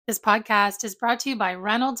This podcast is brought to you by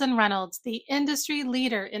Reynolds and Reynolds, the industry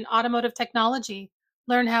leader in automotive technology.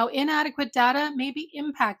 Learn how inadequate data may be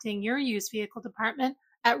impacting your used vehicle department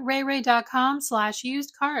at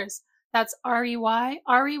rayray.com/used cars. That's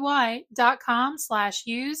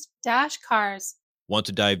REYREY.com/used-cars. Want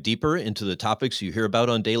to dive deeper into the topics you hear about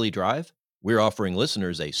on Daily Drive? We're offering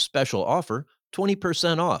listeners a special offer,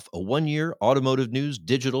 20% off a 1-year Automotive News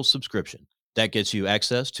digital subscription. That gets you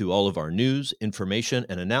access to all of our news, information,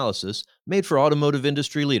 and analysis made for automotive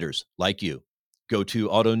industry leaders like you. Go to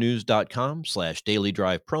autonews.com/Daily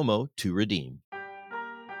Drive promo to redeem.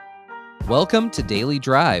 Welcome to Daily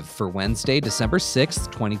Drive for Wednesday, December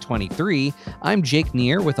 6th, 2023. I'm Jake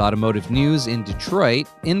Neer with Automotive News in Detroit,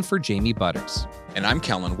 in for Jamie Butters. And I'm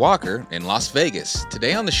Kellen Walker in Las Vegas.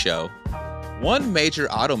 Today on the show, one major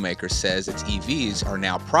automaker says its EVs are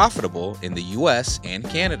now profitable in the US and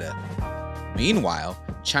Canada. Meanwhile,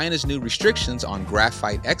 China's new restrictions on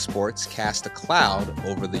graphite exports cast a cloud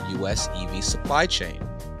over the US EV supply chain.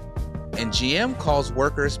 And GM calls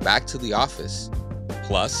workers back to the office.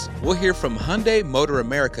 Plus, we'll hear from Hyundai Motor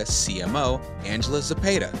America CMO, Angela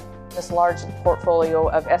Zepeda. This large portfolio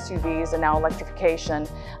of SUVs and now electrification,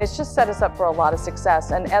 it's just set us up for a lot of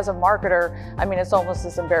success. And as a marketer, it's almost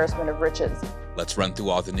this embarrassment of riches. Let's run through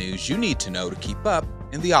all the news you need to know to keep up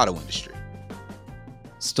in the auto industry.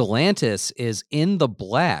 Stellantis is in the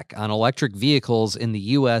black on electric vehicles in the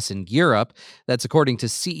U.S. and Europe. That's according to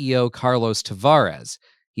CEO Carlos Tavares.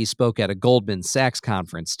 He spoke at a Goldman Sachs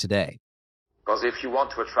conference today. Because if you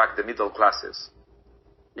want to attract the middle classes,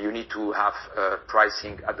 you need to have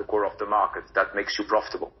pricing at the core of the market that makes you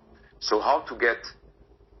profitable. So how to get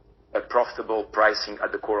a profitable pricing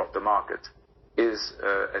at the core of the market is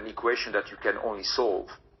an equation that you can only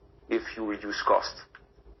solve if you reduce cost.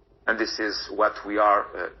 And this is what we are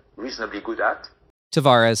reasonably good at.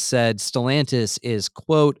 Tavares said Stellantis is,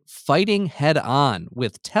 quote, fighting head-on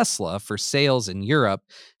with Tesla for sales in Europe.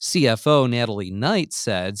 CFO Natalie Knight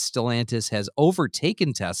said Stellantis has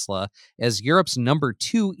overtaken Tesla as Europe's number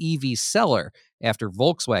 2 EV seller after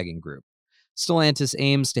Volkswagen Group. Stellantis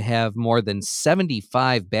aims to have more than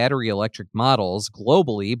 75 battery electric models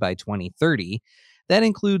globally by 2030. That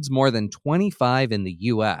includes more than 25 in the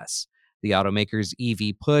U.S. The automaker's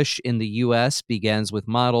EV push in the U.S. begins with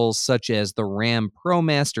models such as the Ram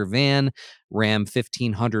ProMaster van, Ram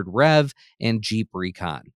 1500 Rev, and Jeep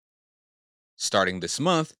Recon. Starting this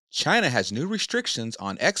month, China has new restrictions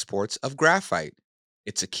on exports of graphite.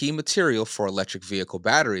 It's a key material for electric vehicle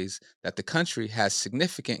batteries that the country has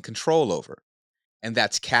significant control over, and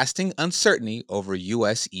that's casting uncertainty over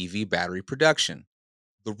U.S. EV battery production.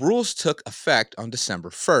 The rules took effect on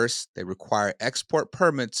December 1st. They require export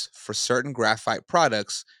permits for certain graphite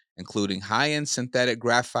products, including high-end synthetic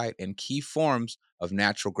graphite and key forms of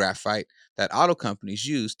natural graphite that auto companies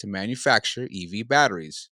use to manufacture EV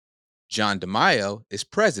batteries. John DeMaio is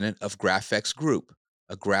president of Graphex Group,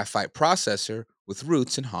 a graphite processor with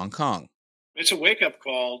roots in Hong Kong. It's a wake-up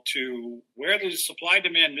call to where the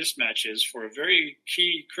supply-demand mismatch is for a very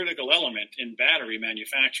key critical element in battery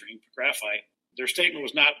manufacturing, graphite. Their statement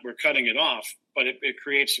was not, we're cutting it off, but it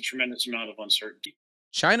creates a tremendous amount of uncertainty.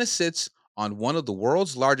 China sits on one of the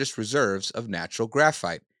world's largest reserves of natural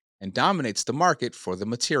graphite and dominates the market for the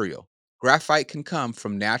material. Graphite can come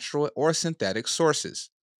from natural or synthetic sources.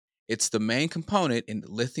 It's the main component in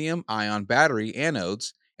lithium-ion battery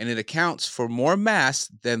anodes, and it accounts for more mass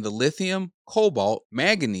than the lithium, cobalt,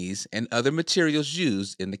 manganese, and other materials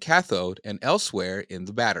used in the cathode and elsewhere in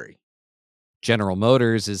the battery. General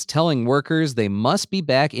Motors is telling workers they must be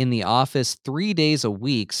back in the office 3 days a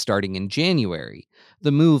week starting in January.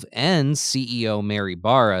 The move ends CEO Mary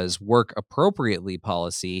Barra's work appropriately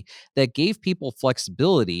policy that gave people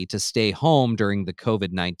flexibility to stay home during the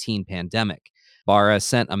COVID-19 pandemic. Barra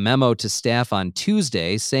sent a memo to staff on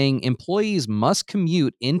Tuesday saying employees must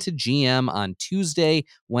commute into GM on Tuesday,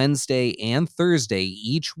 Wednesday, and Thursday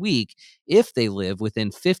each week if they live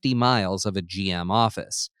within 50 miles of a GM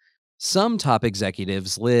office. Some top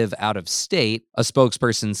executives live out of state. A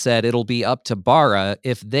spokesperson said it'll be up to Barra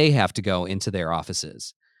if they have to go into their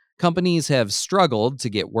offices. Companies have struggled to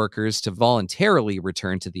get workers to voluntarily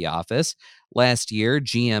return to the office. Last year,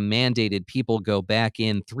 GM mandated people go back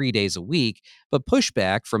in 3 days a week, but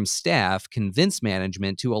pushback from staff convinced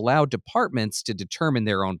management to allow departments to determine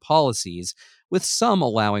their own policies, with some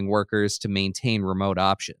allowing workers to maintain remote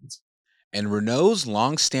options. And Renault's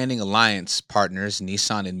long-standing alliance partners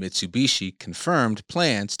Nissan and Mitsubishi confirmed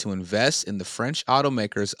plans to invest in the French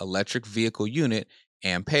automaker's electric vehicle unit,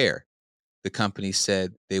 Ampere. The company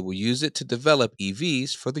said they will use it to develop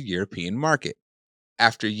EVs for the European market.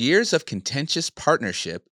 After years of contentious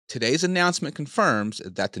partnership, Today's announcement confirms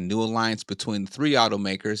that the new alliance between the three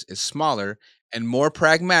automakers is smaller and more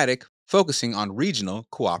pragmatic, focusing on regional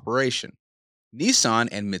cooperation. Nissan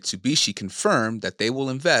and Mitsubishi confirmed that they will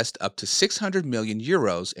invest up to 600 million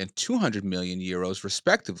euros and 200 million euros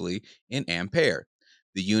respectively in Ampere.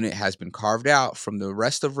 The unit has been carved out from the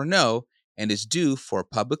rest of Renault and is due for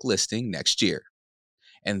public listing next year.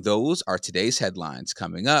 And those are today's headlines.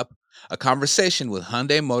 Coming up, a conversation with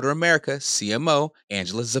Hyundai Motor America CMO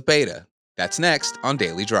Angela Zepeda. That's next on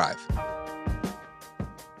Daily Drive.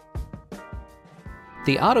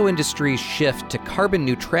 The auto industry's shift to carbon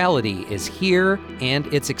neutrality is here and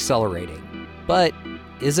it's accelerating. But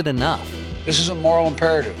is it enough? This is a moral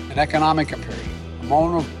imperative, an economic imperative, a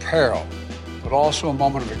moment of peril, but also a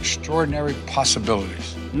moment of extraordinary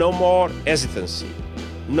possibilities. No more hesitancy,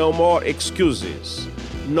 no more excuses,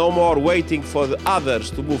 no more waiting for the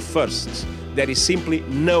others to move first. There is simply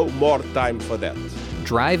no more time for that.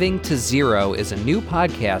 Driving to Zero is a new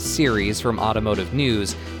podcast series from Automotive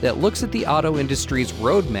News that looks at the auto industry's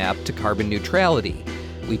roadmap to carbon neutrality.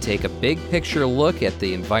 We take a big picture look at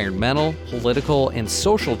the environmental, political, and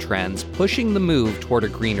social trends pushing the move toward a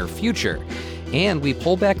greener future. And we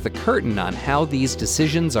pull back the curtain on how these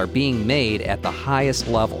decisions are being made at the highest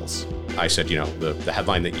levels. I said, the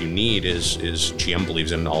headline that you need is GM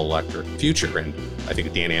believes in an all-electric future. And I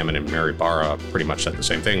think Dan Ammon and Mary Barra pretty much said the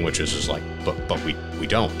same thing, which is like, but we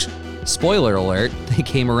don't. Spoiler alert, they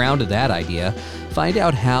came around to that idea. Find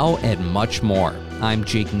out how and much more. I'm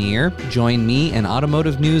Jake Neer. Join me and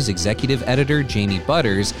Automotive News Executive Editor Jamie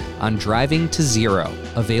Butters on Driving to Zero,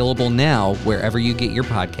 available now wherever you get your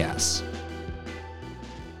podcasts.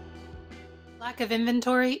 Lack of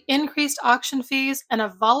inventory, increased auction fees, and a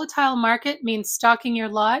volatile market means stocking your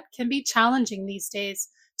lot can be challenging these days.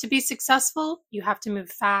 To be successful, you have to move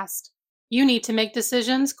fast. You need to make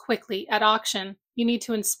decisions quickly at auction. You need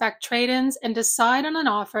to inspect trade-ins and decide on an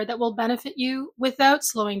offer that will benefit you without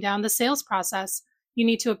slowing down the sales process. You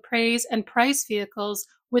need to appraise and price vehicles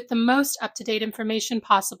with the most up-to-date information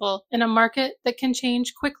possible in a market that can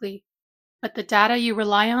change quickly. But the data you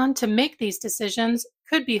rely on to make these decisions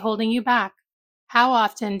could be holding you back. How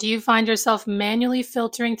often do you find yourself manually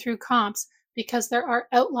filtering through comps because there are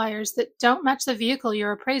outliers that don't match the vehicle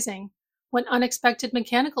you're appraising? When unexpected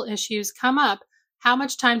mechanical issues come up, how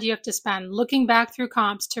much time do you have to spend looking back through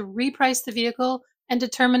comps to reprice the vehicle and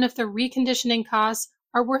determine if the reconditioning costs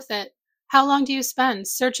are worth it? How long do you spend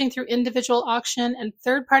searching through individual auction and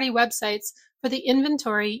third-party websites for the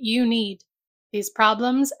inventory you need? These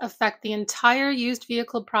problems affect the entire used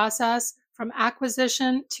vehicle process, from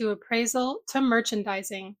acquisition to appraisal to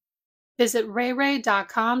merchandising. Visit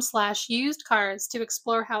rayray.com/usedcars to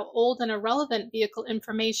explore how old and irrelevant vehicle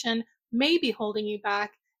information may be holding you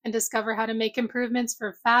back and discover how to make improvements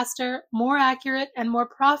for faster, more accurate, and more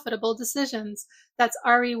profitable decisions. That's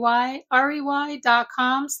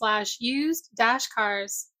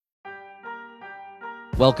rey.com/used-cars.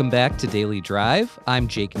 Welcome back to Daily Drive. I'm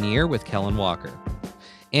Jake Neer with Kellen Walker.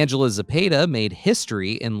 Angela Zepeda made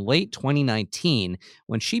history in late 2019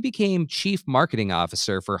 when she became Chief Marketing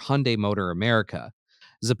Officer for Hyundai Motor America.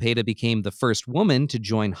 Zepeda became the first woman to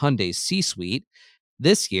join Hyundai's C-suite.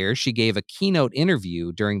 This year, she gave a keynote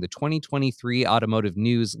interview during the 2023 Automotive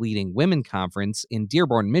News Leading Women Conference in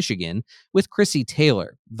Dearborn, Michigan, with Chrissy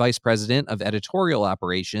Taylor, Vice President of Editorial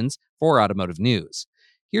Operations for Automotive News.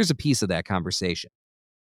 Here's a piece of that conversation.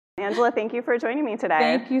 Angela, thank you for joining me today.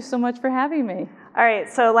 Thank you so much for having me. All right,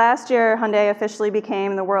 so last year, Hyundai officially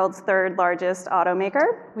became the world's third largest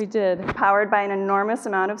automaker. We did. Powered by an enormous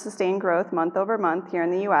amount of sustained growth month over month here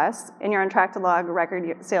in the US, and you're on track to log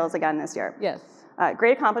record sales again this year. Yes.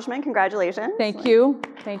 Great accomplishment, congratulations. Thank you.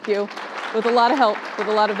 With a lot of help, with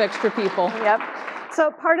a lot of extra people. Yep. So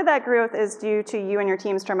part of that growth is due to you and your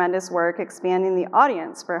team's tremendous work expanding the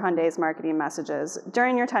audience for Hyundai's marketing messages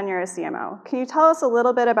during your tenure as CMO. Can you tell us a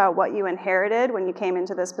little bit about what you inherited when you came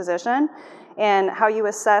into this position and how you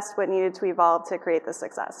assessed what needed to evolve to create this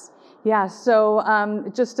success? Yeah, so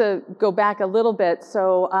just to go back a little bit,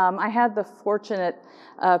 so I had the fortunate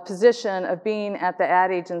position of being at the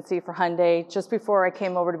ad agency for Hyundai just before I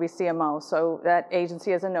came over to be CMO. So that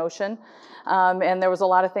agency is a Notion, and there was a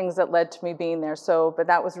lot of things that led to me being there. But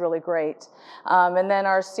that was really great. And then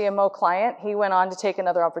our CMO client, he went on to take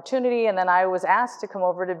another opportunity, and then I was asked to come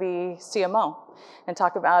over to be CMO and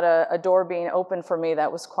talk about a door being open for me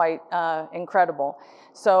that was quite incredible.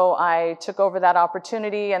 So I took over that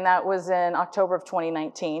opportunity, and that was in October of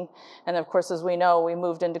 2019. And of course, as we know, we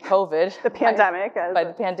moved into COVID. The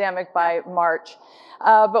pandemic. By March.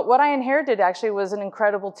 But what I inherited actually was an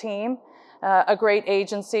incredible team, a great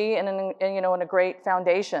agency and a great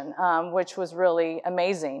foundation, which was really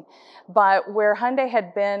amazing. But where Hyundai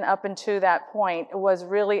had been up until that point was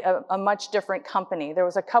really a much different company. There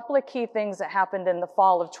was a couple of key things that happened in the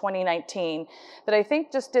fall of 2019 that I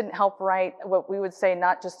think just didn't help write what we would say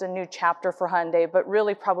not just a new chapter for Hyundai, but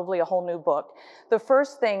really probably a whole new book. The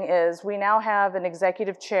first thing is we now have an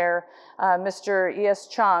executive chair, Mr. E.S.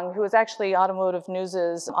 Chung, who is actually Automotive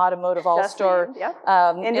News's Automotive All-Star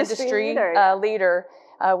industry leader,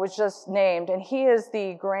 was just named, and he is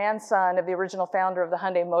the grandson of the original founder of the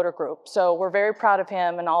Hyundai Motor Group. So we're very proud of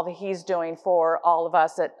him and all that he's doing for all of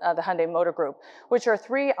us at the Hyundai Motor Group, which are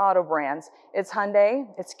 3 auto brands. It's Hyundai,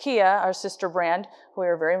 it's Kia, our sister brand, who we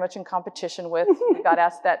are very much in competition with. We got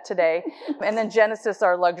asked that today. And then Genesis,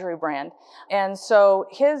 our luxury brand. And so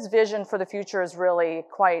his vision for the future is really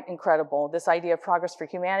quite incredible. This idea of progress for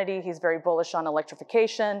humanity, he's very bullish on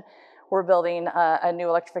electrification. We're building a new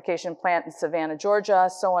electrification plant in Savannah, Georgia,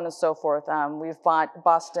 so on and so forth. We've bought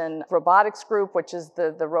Boston Robotics Group, which is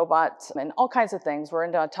the robots and all kinds of things. We're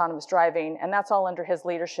into autonomous driving, and that's all under his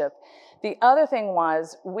leadership. The other thing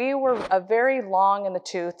was we were very long in the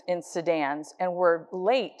tooth in sedans, and we're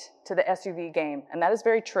late to the SUV game, and that is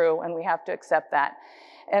very true, and we have to accept that.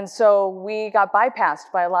 And so we got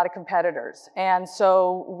bypassed by a lot of competitors. And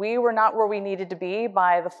so we were not where we needed to be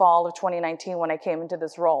by the fall of 2019 when I came into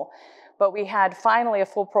this role. But we had finally a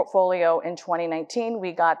full portfolio in 2019.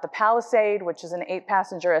 We got the Palisade, which is an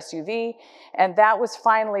 8-passenger SUV, and that was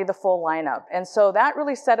finally the full lineup. And so that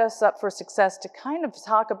really set us up for success to kind of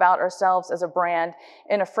talk about ourselves as a brand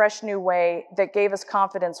in a fresh new way that gave us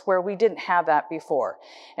confidence where we didn't have that before.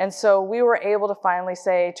 And so we were able to finally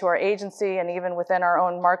say to our agency and even within our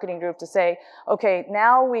own marketing group to say, okay,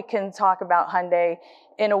 now we can talk about Hyundai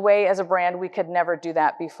in a way as a brand we could never do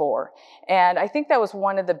that before. And I think that was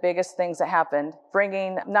one of the biggest things that happened,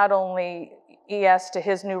 bringing not only ES to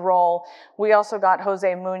his new role. We also got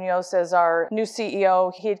Jose Munoz as our new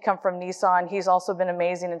CEO. He had come from Nissan. He's also been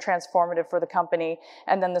amazing and transformative for the company.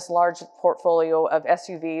 And then this large portfolio of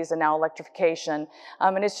SUVs and now electrification.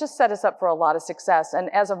 And it's just set us up for a lot of success. And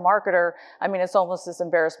as a marketer, I mean, it's almost this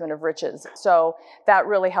embarrassment of riches. So that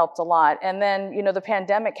really helped a lot. And then, the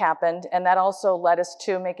pandemic happened, and that also led us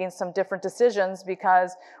to making some different decisions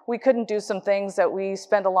because we couldn't do some things that we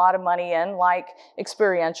spend a lot of money in, like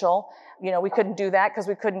experiential. We couldn't do that because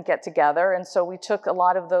we couldn't get together. And so we took a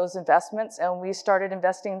lot of those investments and we started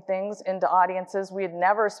investing things into audiences we had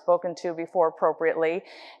never spoken to before appropriately.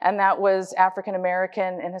 And that was African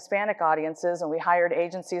American and Hispanic audiences. And we hired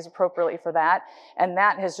agencies appropriately for that. And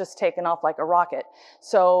that has just taken off like a rocket.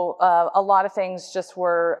 So a lot of things just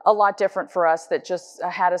were a lot different for us that just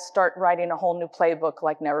had us start writing a whole new playbook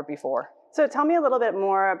like never before. So tell me a little bit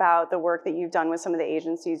more about the work that you've done with some of the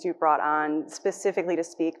agencies you've brought on specifically to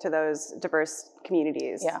speak to those diverse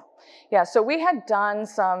communities. Yeah. So we had done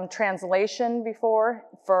some translation before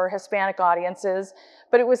for Hispanic audiences,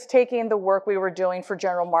 but it was taking the work we were doing for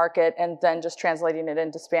general market and then just translating it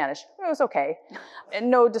into Spanish. It was okay. And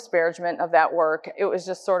no disparagement of that work. It was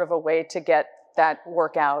just sort of a way to get that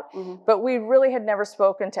work out. Mm-hmm. But we really had never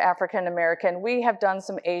spoken to African American. We have done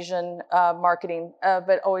some Asian marketing,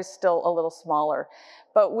 but always still a little smaller.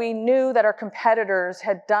 But we knew that our competitors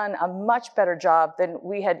had done a much better job than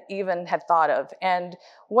we had even had thought of. And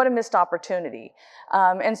what a missed opportunity.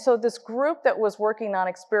 And so this group that was working on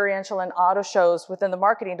experiential and auto shows within the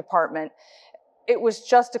marketing department, it was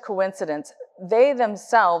just a coincidence. They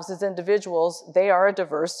themselves, as individuals, they are a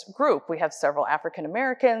diverse group. We have several African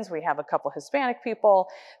Americans, we have a couple Hispanic people,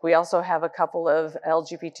 we also have a couple of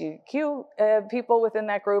LGBTQ people within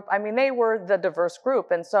that group. I mean, they were the diverse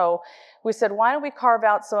group. And so we said, why don't we carve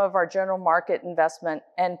out some of our general market investment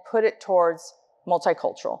and put it towards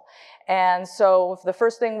multicultural? And so the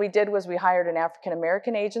first thing we did was we hired an African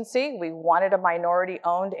American agency. We wanted a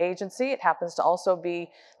minority-owned agency. It happens to also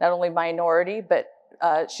be not only minority, but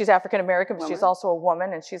she's African American, but she's also a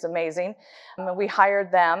woman, and she's amazing. And we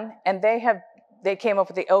hired them, and they came up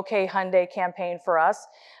with the OK Hyundai campaign for us.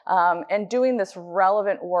 And doing this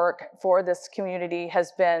relevant work for this community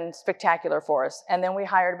has been spectacular for us. And then we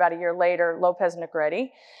hired about a year later Lopez Negretti,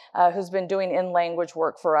 who's been doing in-language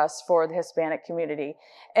work for us for the Hispanic community.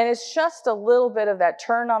 And it's just a little bit of that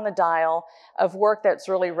turn on the dial of work that's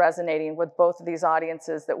really resonating with both of these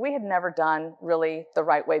audiences that we had never done really the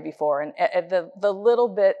right way before. And the little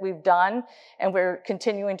bit we've done, and we're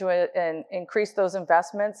continuing to increase those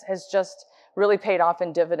investments, has just really paid off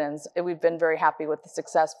in dividends. We've been very happy with the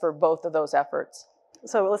success for both of those efforts.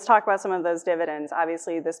 So let's talk about some of those dividends.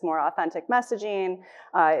 Obviously, this more authentic messaging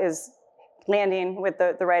is landing with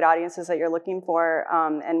the right audiences that you're looking for.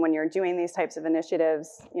 And when you're doing these types of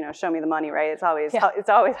initiatives, show me the money, right? It's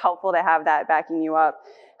always helpful to have that backing you up.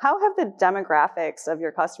 How have the demographics of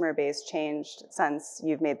your customer base changed since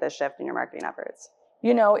you've made this shift in your marketing efforts?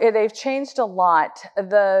 They've changed a lot.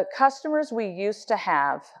 The customers we used to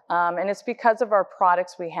have, and it's because of our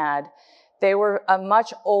products we had, they were a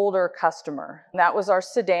much older customer. That was our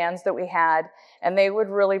sedans that we had, and they would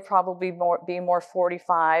really probably be more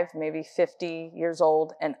 45, maybe 50 years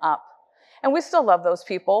old and up. And we still love those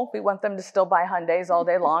people. We want them to still buy Hyundais all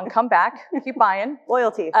day long. Come back, keep buying.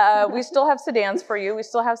 Loyalty. We still have sedans for you. We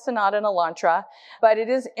still have Sonata and Elantra. But it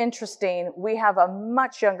is interesting. We have a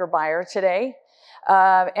much younger buyer today.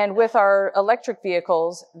 And with our electric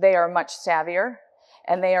vehicles, they are much savvier.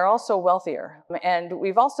 And they are also wealthier. And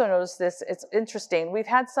we've also noticed this, it's interesting. We've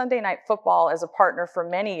had Sunday Night Football as a partner for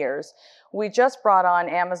many years. We just brought on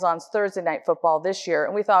Amazon's Thursday Night Football this year,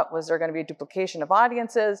 and we thought, was there going to be a duplication of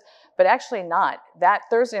audiences? But actually not. That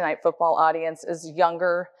Thursday Night Football audience is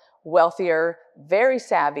younger, wealthier, very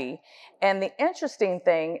savvy. And the interesting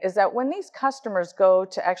thing is that when these customers go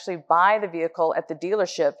to actually buy the vehicle at the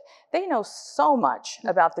dealership, they know so much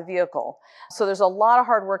about the vehicle. So there's a lot of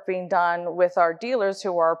hard work being done with our dealers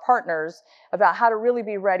who are our partners about how to really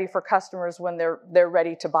be ready for customers when they're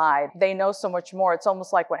ready to buy. They know so much more. It's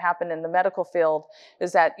almost like what happened in the medical field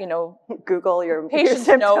is that, Google your patients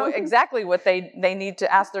know exactly what they need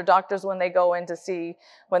to ask their doctors when they go in to see,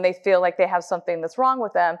 when they feel like they have something that's wrong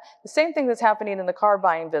with them. The same thing that's happening in the car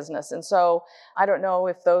buying business. And so I don't know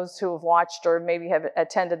if those who have watched or maybe have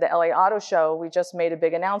attended the LA Auto Show, we just made a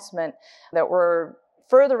big announcement that we're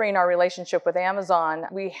furthering our relationship with Amazon.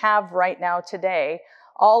 We have right now today,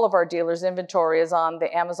 all of our dealers' inventory is on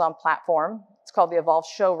the Amazon platform. It's called the Evolve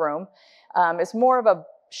Showroom. It's more of a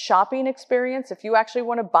shopping experience. If you actually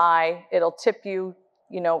want to buy, it'll tip you,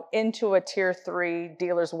 into a tier 3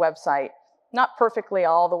 dealer's website. Not perfectly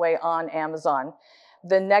all the way on Amazon.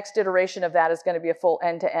 The next iteration of that is going to be a full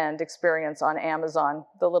end-to-end experience on Amazon.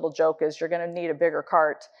 The little joke is you're going to need a bigger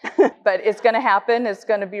cart, but it's going to happen. It's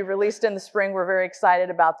going to be released in the spring. We're very excited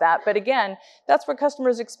about that. But again, that's what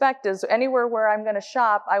customers expect is anywhere where I'm going to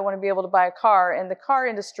shop, I want to be able to buy a car. And the car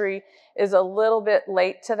industry is a little bit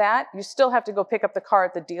late to that. You still have to go pick up the car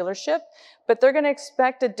at the dealership, but they're going to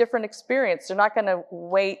expect a different experience. They're not going to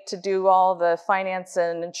wait to do all the finance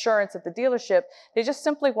and insurance at the dealership. They just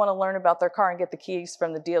simply want to learn about their car and get the keys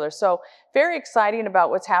from the dealer. So very exciting about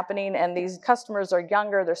what's happening. And these customers are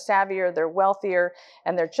younger, they're savvier, they're wealthier,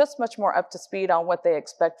 and they're just much more up to speed on what they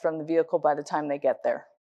expect from the vehicle by the time they get there.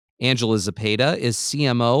 Angela Zepeda is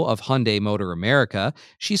CMO of Hyundai Motor America.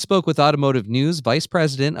 She spoke with Automotive News Vice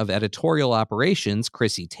President of Editorial Operations,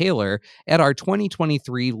 Chrissy Taylor, at our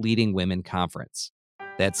 2023 Leading Women Conference.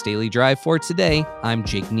 That's Daily Drive for today. I'm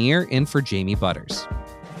Jake Neer, in for Jamie Butters.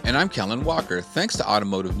 And I'm Kellen Walker. Thanks to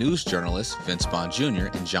Automotive News journalists Vince Bond Jr.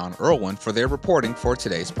 and John Irwin for their reporting for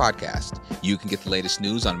today's podcast. You can get the latest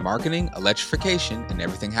news on marketing, electrification, and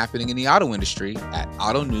everything happening in the auto industry at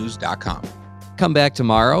autonews.com. Come back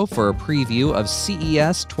tomorrow for a preview of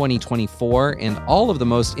CES 2024 and all of the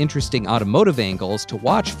most interesting automotive angles to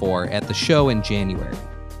watch for at the show in January.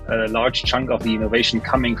 A large chunk of the innovation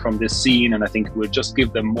coming from this scene, and I think we'll just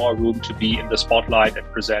give them more room to be in the spotlight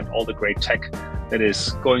and present all the great tech that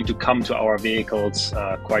is going to come to our vehicles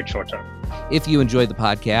quite short term. If you enjoyed the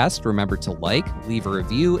podcast, remember to like, leave a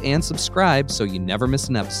review, and subscribe so you never miss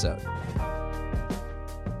an episode.